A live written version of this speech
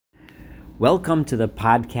Welcome to the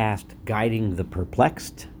podcast Guiding the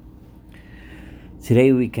Perplexed.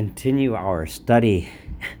 Today we continue our study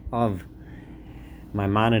of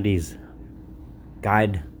Maimonides'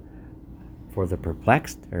 Guide for the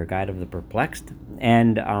Perplexed, or Guide of the Perplexed.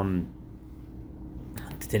 And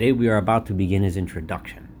today we are about to begin his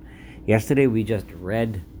introduction. Yesterday we just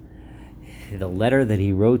read the letter that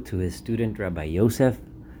he wrote to his student Rabbi Yosef,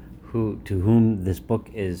 to whom this book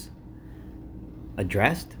is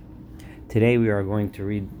addressed. Today we are going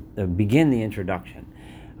to begin the introduction,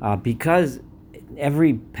 because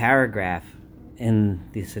every paragraph in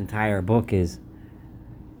this entire book conveys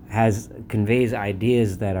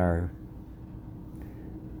ideas that are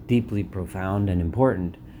deeply profound and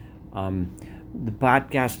important. The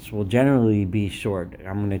podcasts will generally be short.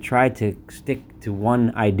 I'm going to try to stick to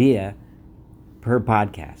one idea per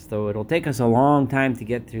podcast, though it'll take us a long time to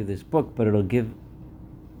get through this book, but it'll give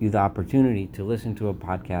you the opportunity to listen to a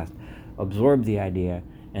podcast, absorb the idea,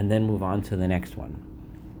 and then move on to the next one.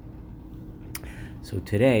 So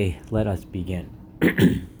today, let us begin.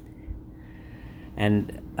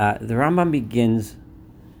 And the Rambam begins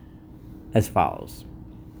as follows.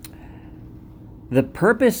 The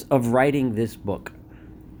purpose of writing this book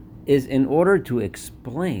is in order to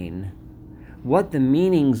explain what the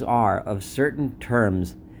meanings are of certain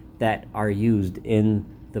terms that are used in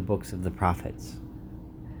the books of the prophets.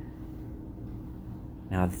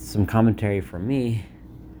 Now, some commentary from me.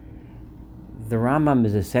 The Rambam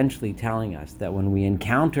is essentially telling us that when we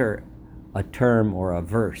encounter a term or a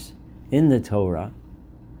verse in the Torah,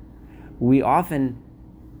 we often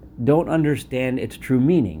don't understand its true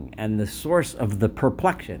meaning. And the source of the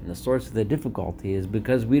perplexion, the source of the difficulty, is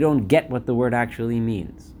because we don't get what the word actually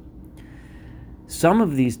means. Some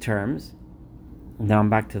of these terms, now I'm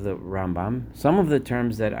back to the Rambam, some of the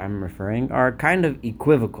terms that I'm referring are kind of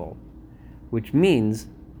equivocal, which means,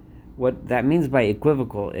 what that means by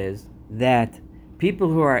equivocal is that people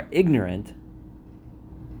who are ignorant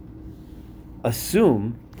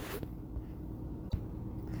assume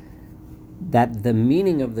that the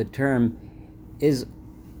meaning of the term is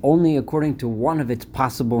only according to one of its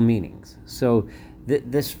possible meanings. So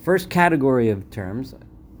this first category of terms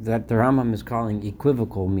that the Rambam is calling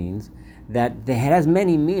equivocal means that it has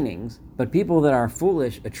many meanings, but people that are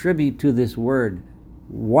foolish attribute to this word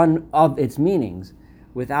one of its meanings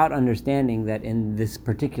without understanding that in this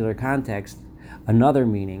particular context, another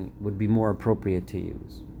meaning would be more appropriate to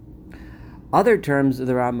use. Other terms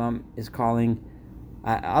the Rambam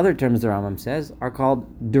says are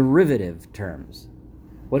called derivative terms.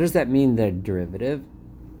 What does that mean, they're derivative?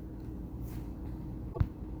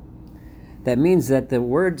 That means that the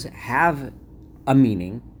words have a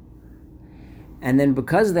meaning, and then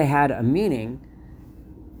because they had a meaning,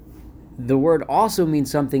 the word also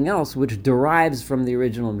means something else which derives from the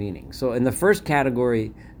original meaning. So in the first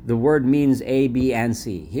category, the word means A, B, and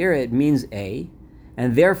C. Here it means A,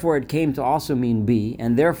 and therefore it came to also mean B,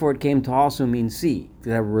 and therefore it came to also mean C.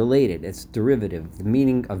 They're related, it's derivative. The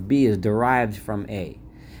meaning of B is derived from A.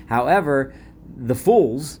 However, the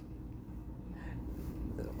fools,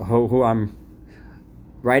 who I'm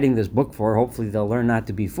writing this book for, hopefully they'll learn not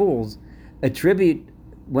to be fools, attribute,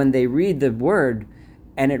 when they read the word,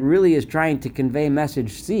 and it really is trying to convey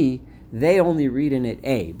message C, they only read in it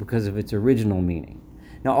A because of its original meaning.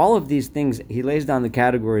 Now, all of these things, he lays down the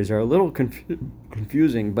categories, are a little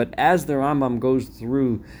confusing, but as the Rambam goes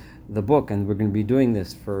through the book, and we're going to be doing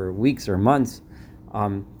this for weeks or months,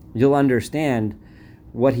 you'll understand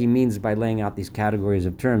what he means by laying out these categories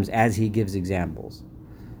of terms as he gives examples.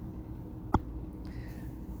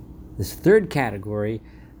 This third category,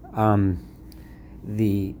 I'm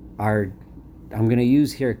going to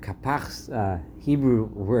use here Kapach's Hebrew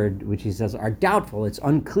word, which he says are doubtful. It's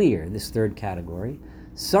unclear, this third category.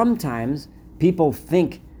 Sometimes people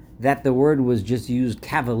think that the word was just used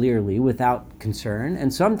cavalierly without concern,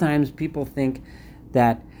 and sometimes people think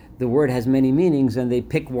that the word has many meanings and they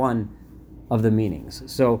pick one of the meanings.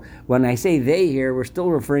 So when I say they here, we're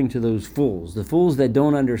still referring to those fools. The fools that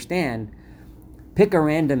don't understand pick a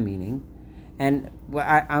random meaning. And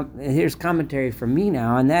here's commentary from me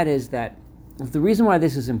now, and that is that the reason why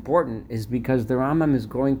this is important is because the Rambam is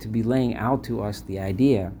going to be laying out to us the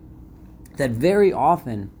idea that very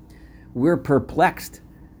often we're perplexed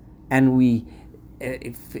and we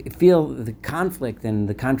feel the conflict and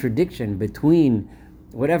the contradiction between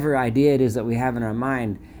whatever idea it is that we have in our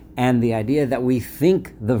mind and the idea that we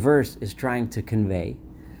think the verse is trying to convey.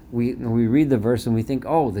 We read the verse and we think,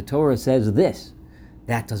 oh, the Torah says this.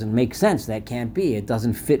 That doesn't make sense. That can't be. It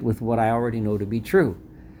doesn't fit with what I already know to be true.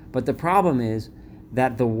 But the problem is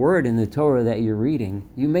that the word in the Torah that you're reading,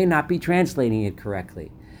 you may not be translating it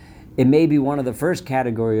correctly. it may be one of the first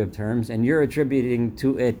category of terms, and you're attributing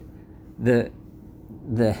to it the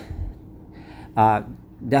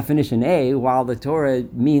definition A, while the Torah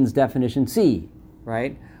means definition C,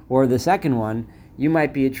 right? Or the second one, you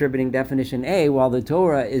might be attributing definition A, while the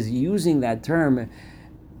Torah is using that term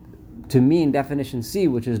to mean definition C,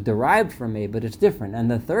 which is derived from A, but it's different. And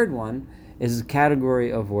the third one is a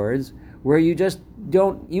category of words where you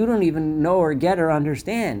don't even know or get or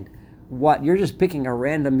understand what, you're just picking a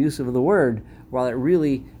random use of the word while it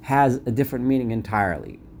really has a different meaning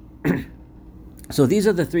entirely. So these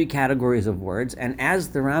are the three categories of words, and as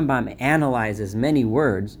the Rambam analyzes many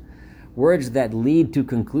words that lead to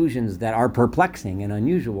conclusions that are perplexing and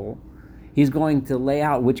unusual, he's going to lay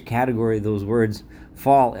out which category those words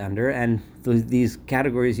fall under, and these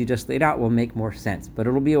categories he just laid out will make more sense, but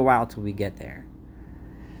it'll be a while till we get there.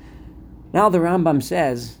 Now the Rambam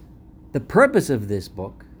says, the purpose of this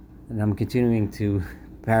book, and I'm continuing to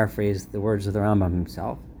paraphrase the words of the Rambam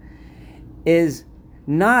himself, is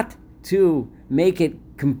not to make it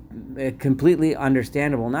completely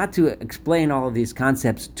understandable, not to explain all of these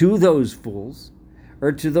concepts to those fools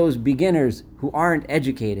or to those beginners who aren't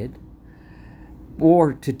educated,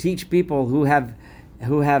 or to teach people who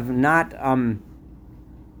have not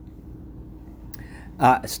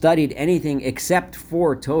studied anything except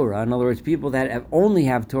for Torah. In other words, people that only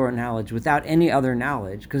have Torah knowledge without any other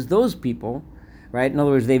knowledge, because those people, right, in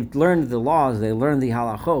other words, they've learned the laws, they learned the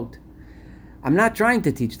halachot. I'm not trying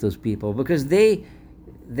to teach those people because they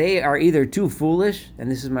are either too foolish,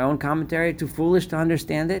 and this is my own commentary, too foolish to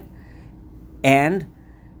understand it,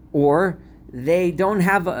 or they don't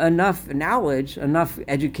have enough knowledge, enough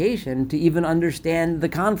education to even understand the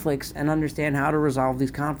conflicts and understand how to resolve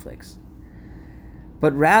these conflicts.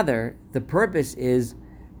 But rather, the purpose is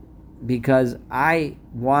because I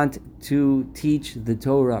want to teach the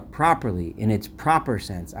Torah properly, in its proper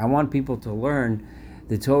sense. I want people to learn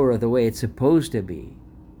the Torah the way it's supposed to be.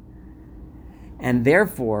 And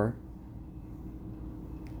therefore,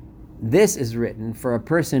 this is written for a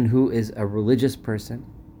person who is a religious person,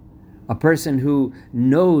 a person who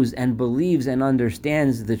knows and believes and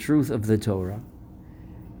understands the truth of the Torah,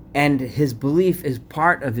 and his belief is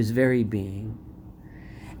part of his very being.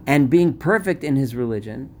 And being perfect in his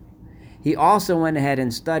religion, he also went ahead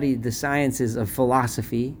and studied the sciences of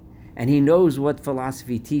philosophy, and he knows what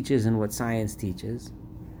philosophy teaches and what science teaches.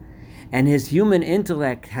 And his human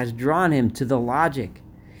intellect has drawn him to the logic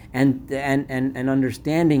and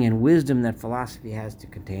understanding and wisdom that philosophy has to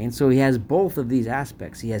contain. So he has both of these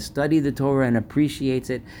aspects. He has studied the Torah and appreciates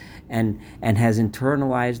it and has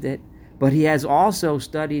internalized it. But he has also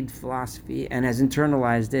studied philosophy and has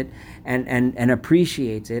internalized it and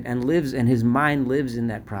appreciates it and lives, and his mind lives in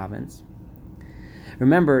that province.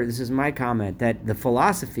 Remember, this is my comment, that the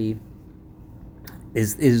philosophy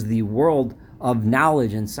is the world of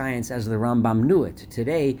knowledge and science as the Rambam knew it.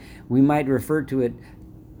 Today, we might refer to it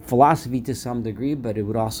philosophy to some degree, but it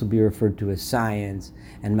would also be referred to as science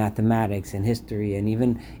and mathematics and history and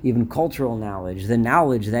even cultural knowledge, the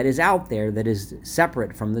knowledge that is out there that is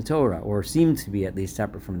separate from the Torah, or seems to be at least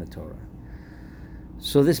separate from the Torah.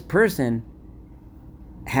 So this person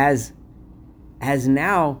has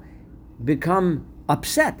now become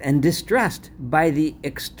upset and distressed by the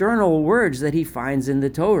external words that he finds in the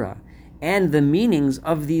Torah and the meanings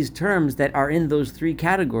of these terms that are in those three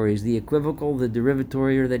categories, the equivocal, the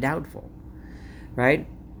derivatory, or the doubtful, right?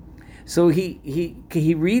 So he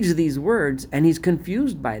reads these words and he's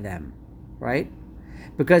confused by them, right?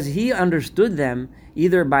 Because he understood them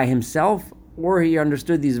either by himself or he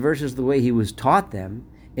understood these verses the way he was taught them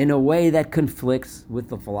in a way that conflicts with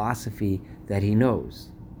the philosophy that he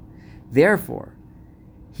knows. Therefore,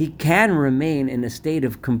 he can remain in a state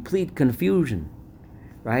of complete confusion,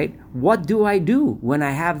 right? What do I do when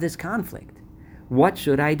I have this conflict? What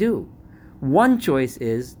should I do? One choice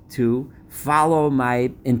is to follow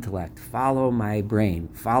my intellect, follow my brain,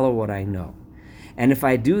 follow what I know. And if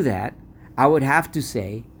I do that, I would have to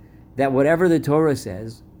say that whatever the Torah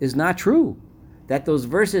says is not true. That those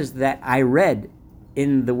verses that I read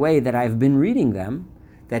in the way that I've been reading them,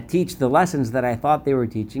 that teach the lessons that I thought they were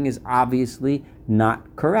teaching, is obviously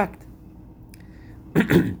not correct.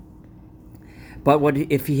 But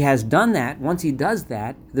if he has done that, once he does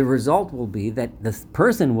that, the result will be that the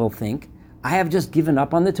person will think, I have just given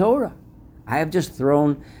up on the Torah. I have just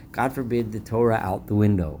thrown, God forbid, the Torah out the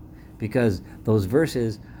window because those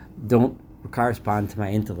verses don't correspond to my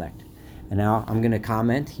intellect. And now I'm going to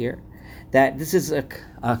comment here that this is a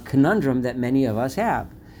conundrum that many of us have.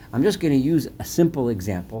 I'm just going to use a simple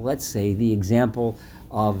example. Let's say the example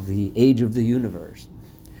of the age of the universe.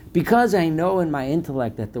 Because I know in my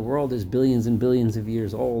intellect that the world is billions and billions of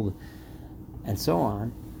years old, and so on,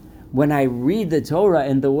 when I read the Torah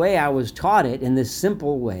in the way I was taught it, in this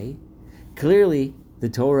simple way, clearly the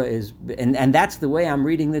Torah is, and that's the way I'm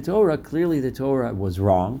reading the Torah, clearly the Torah was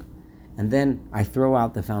wrong, and then I throw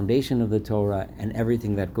out the foundation of the Torah and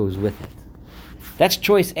everything that goes with it. That's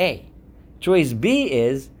choice A. Choice B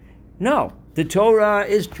is, no, the Torah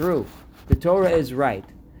is true. The Torah is right.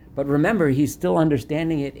 But remember, he's still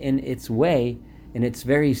understanding it in its way, in its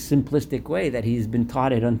very simplistic way that he's been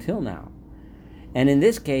taught it until now. And in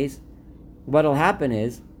this case, what will happen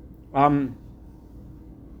is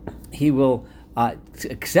he will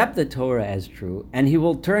accept the Torah as true, and he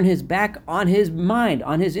will turn his back on his mind,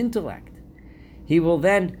 on his intellect. He will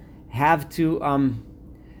then have to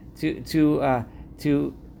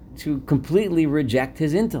completely reject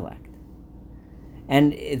his intellect.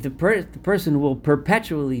 And the person will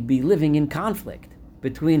perpetually be living in conflict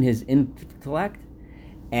between his intellect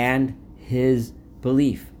and his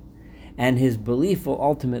belief. And his belief will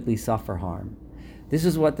ultimately suffer harm. This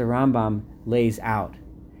is what the Rambam lays out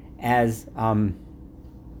as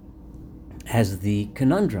the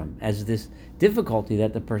conundrum, as this difficulty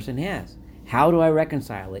that the person has. How do I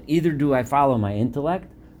reconcile it? Either do I follow my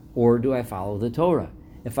intellect or do I follow the Torah?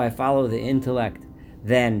 If I follow the intellect,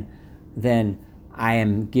 then I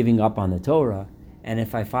am giving up on the Torah, and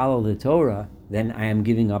if I follow the Torah, then I am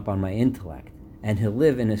giving up on my intellect. And he'll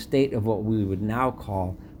live in a state of what we would now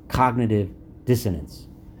call cognitive dissonance,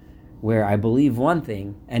 where I believe one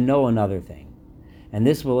thing and know another thing. And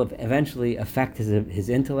this will eventually affect his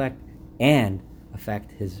intellect and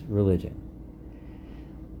affect his religion.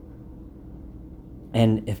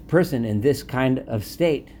 And if a person in this kind of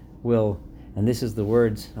state will, and this is the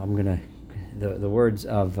words, the words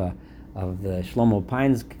of the Shlomo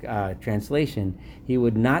Pine's translation, he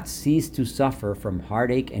would not cease to suffer from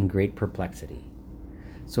heartache and great perplexity.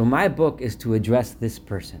 So my book is to address this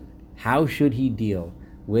person. How should he deal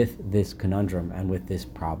with this conundrum and with this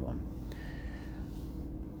problem?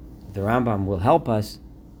 The Rambam will help us.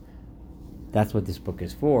 That's what this book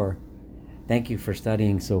is for. Thank you for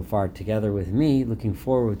studying so far together with me. Looking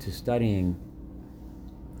forward to studying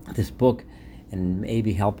this book and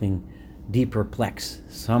maybe helping de-perplex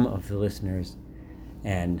some of the listeners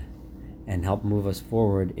and help move us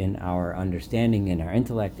forward in our understanding, in our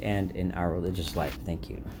intellect, and in our religious life. Thank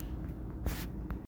you.